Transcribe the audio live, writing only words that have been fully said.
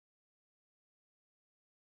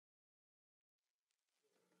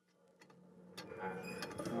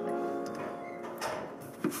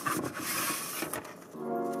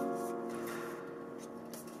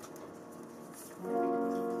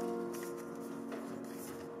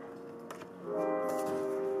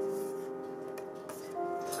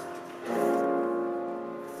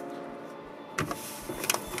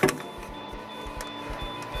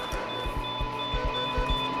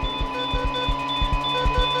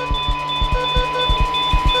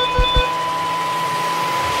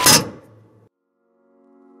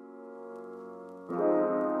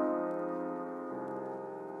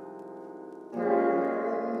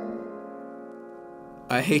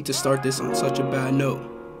I hate to start this on such a bad note,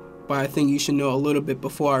 but I think you should know a little bit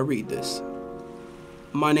before I read this.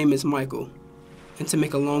 My name is Michael, and to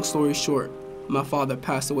make a long story short, my father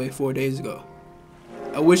passed away 4 days ago.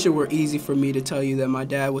 I wish it were easy for me to tell you that my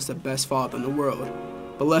dad was the best father in the world,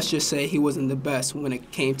 but let's just say he wasn't the best when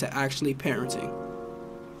it came to actually parenting.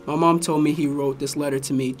 My mom told me he wrote this letter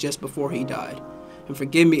to me just before he died, and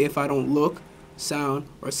forgive me if I don't look, sound,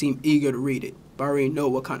 or seem eager to read it, but I already know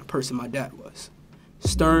what kind of person my dad was.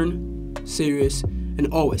 Stern, serious, and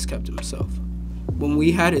always kept to himself. When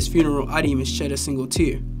we had his funeral, I didn't even shed a single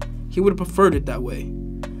tear. He would have preferred it that way.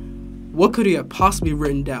 What could he have possibly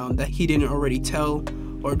written down that he didn't already tell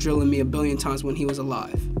or drill in me a billion times when he was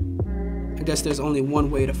alive? I guess there's only one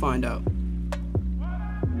way to find out.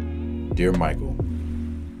 Dear Michael,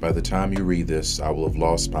 by the time you read this, I will have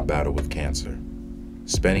lost my battle with cancer.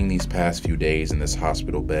 Spending these past few days in this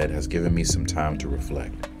hospital bed has given me some time to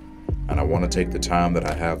reflect, and I want to take the time that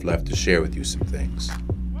I have left to share with you some things.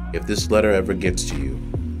 If this letter ever gets to you,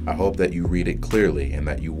 I hope that you read it clearly and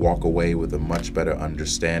that you walk away with a much better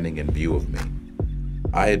understanding and view of me.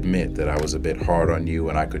 I admit that I was a bit hard on you,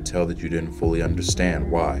 and I could tell that you didn't fully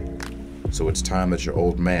understand why. So it's time that your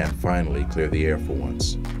old man finally clear the air for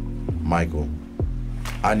once. Michael,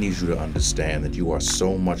 I need you to understand that you are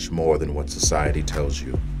so much more than what society tells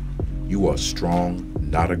you. You are strong,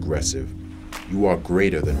 not aggressive. You are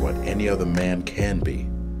greater than what any other man can be.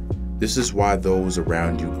 This is why those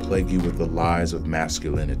around you plague you with the lies of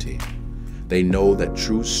masculinity. They know that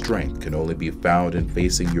true strength can only be found in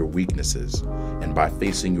facing your weaknesses, and by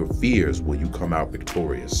facing your fears will you come out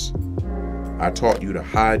victorious. I taught you to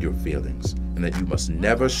hide your feelings and that you must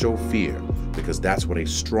never show fear, because that's what a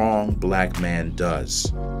strong black man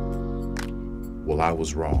does. Well, I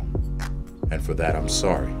was wrong, and for that I'm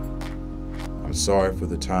sorry. I'm sorry for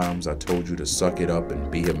the times I told you to suck it up and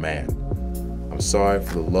be a man. I'm sorry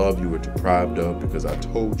for the love you were deprived of because I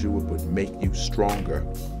told you it would make you stronger.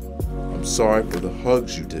 I'm sorry for the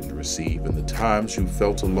hugs you didn't receive and the times you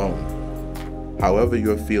felt alone. However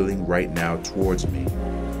you're feeling right now towards me,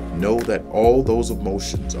 know that all those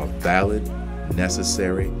emotions are valid,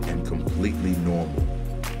 necessary, and completely normal.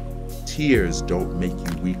 Tears don't make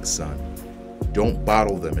you weak, son. Don't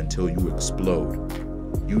bottle them until you explode.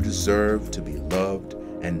 You deserve to be loved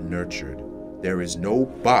and nurtured. There is no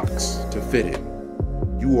box to fit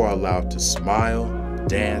in. You are allowed to smile,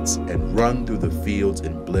 dance, and run through the fields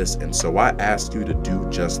in bliss, and so I ask you to do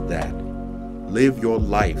just that. Live your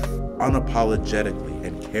life unapologetically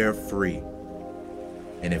and carefree.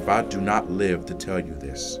 And if I do not live to tell you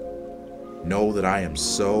this, know that I am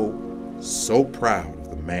so proud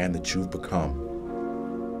of the man that you've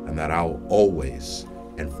become, and that I will always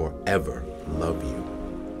and forever love you.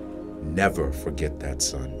 Never forget that,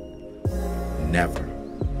 son. Never.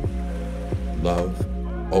 Love,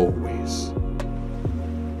 always.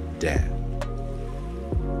 Dad.